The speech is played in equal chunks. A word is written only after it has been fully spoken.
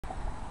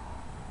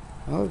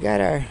Well, we've got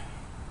our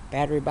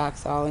battery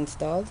box all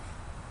installed.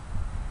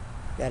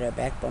 Got our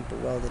back bumper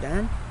welded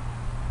on.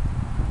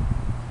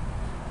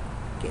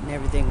 Getting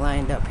everything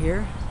lined up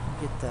here.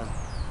 Get the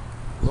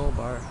roll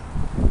bar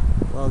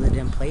welded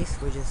in place.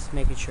 We're just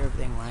making sure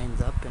everything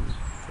lines up and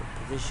for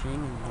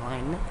positioning and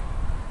alignment.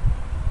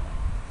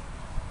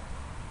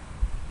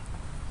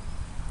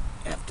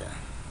 Have to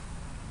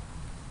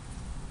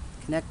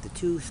connect the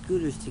two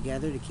scooters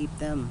together to keep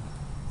them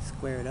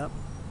squared up.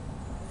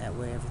 That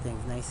way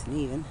everything's nice and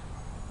even.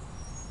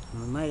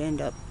 And we might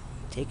end up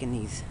taking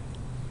these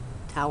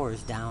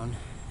towers down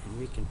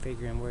and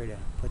reconfiguring where to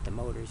put the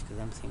motors, because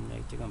I'm seeing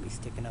like they're going to be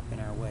sticking up in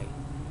our way.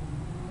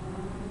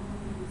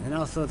 And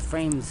also the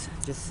frames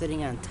just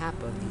sitting on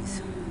top of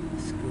these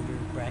scooter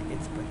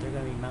brackets, but they're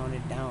going to be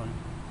mounted down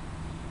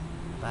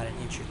about an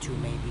inch or two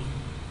maybe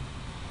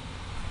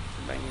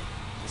to bring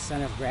the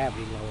center of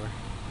gravity lower.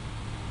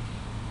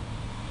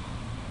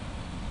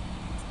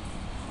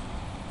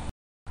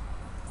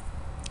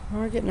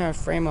 We're getting our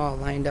frame all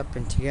lined up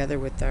and together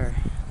with our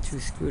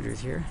two scooters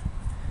here.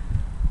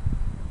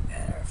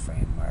 Got our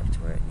frame marked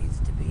where it needs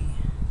to be.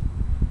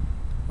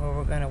 Well,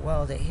 we're going to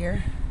weld it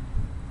here.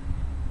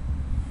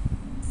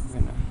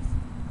 We're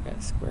going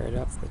to square it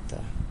up with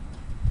the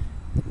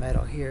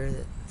metal here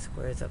that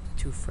squares up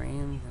the two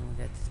frames, and we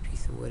got this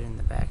piece of wood in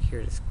the back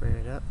here to square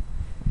it up.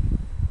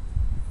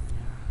 And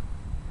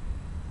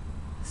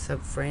our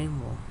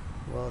subframe will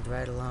weld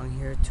right along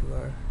here to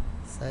our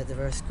sides of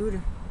our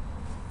scooter.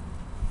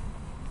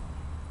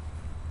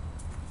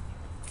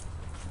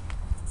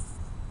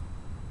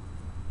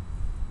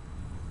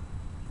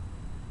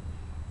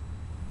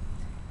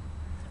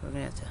 We're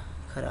going to have to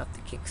cut off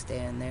the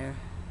kickstand there.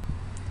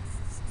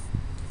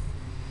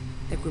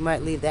 I think we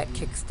might leave that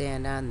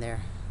kickstand on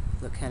there.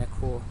 Look kind of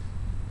cool.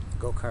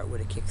 Go-kart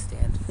with a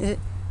kickstand.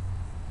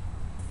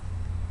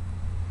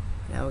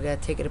 Now we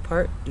got to take it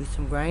apart, do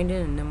some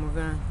grinding, and then we're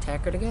going to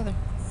tack her together.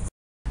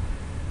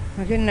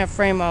 We're getting our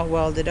frame all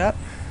welded up.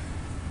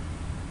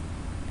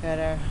 Got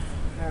our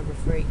Harbor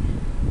Freight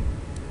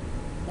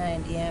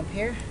 90 amp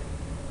here.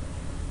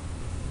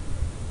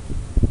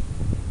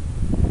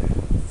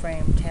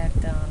 Frame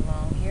tacked down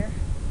along here.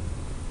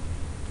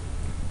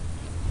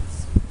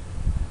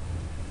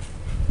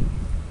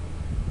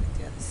 Get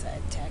the other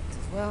side tacked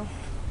as well.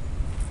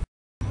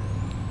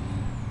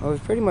 Well,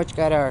 we've pretty much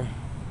got our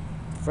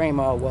frame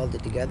all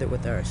welded together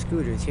with our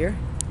scooters here.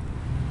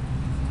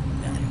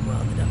 Got it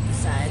welded up the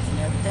sides and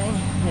everything.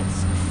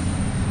 It's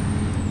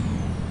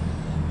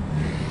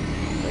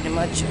pretty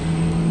much a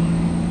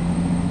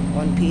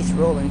one-piece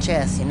rolling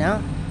chassis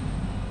now.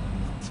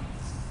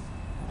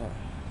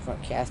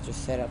 Front casters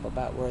set up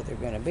about where they're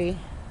going to be.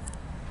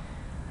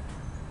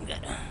 We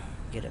gotta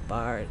get a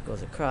bar that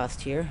goes across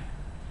here.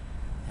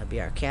 That'll be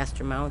our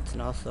caster mounts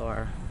and also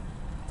our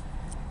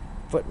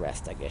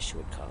footrest, I guess you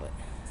would call it.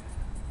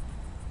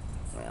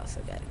 We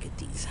also got to get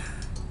these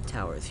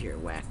towers here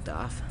whacked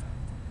off.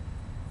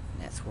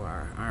 And that's where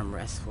our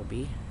armrests will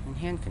be and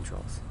hand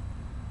controls.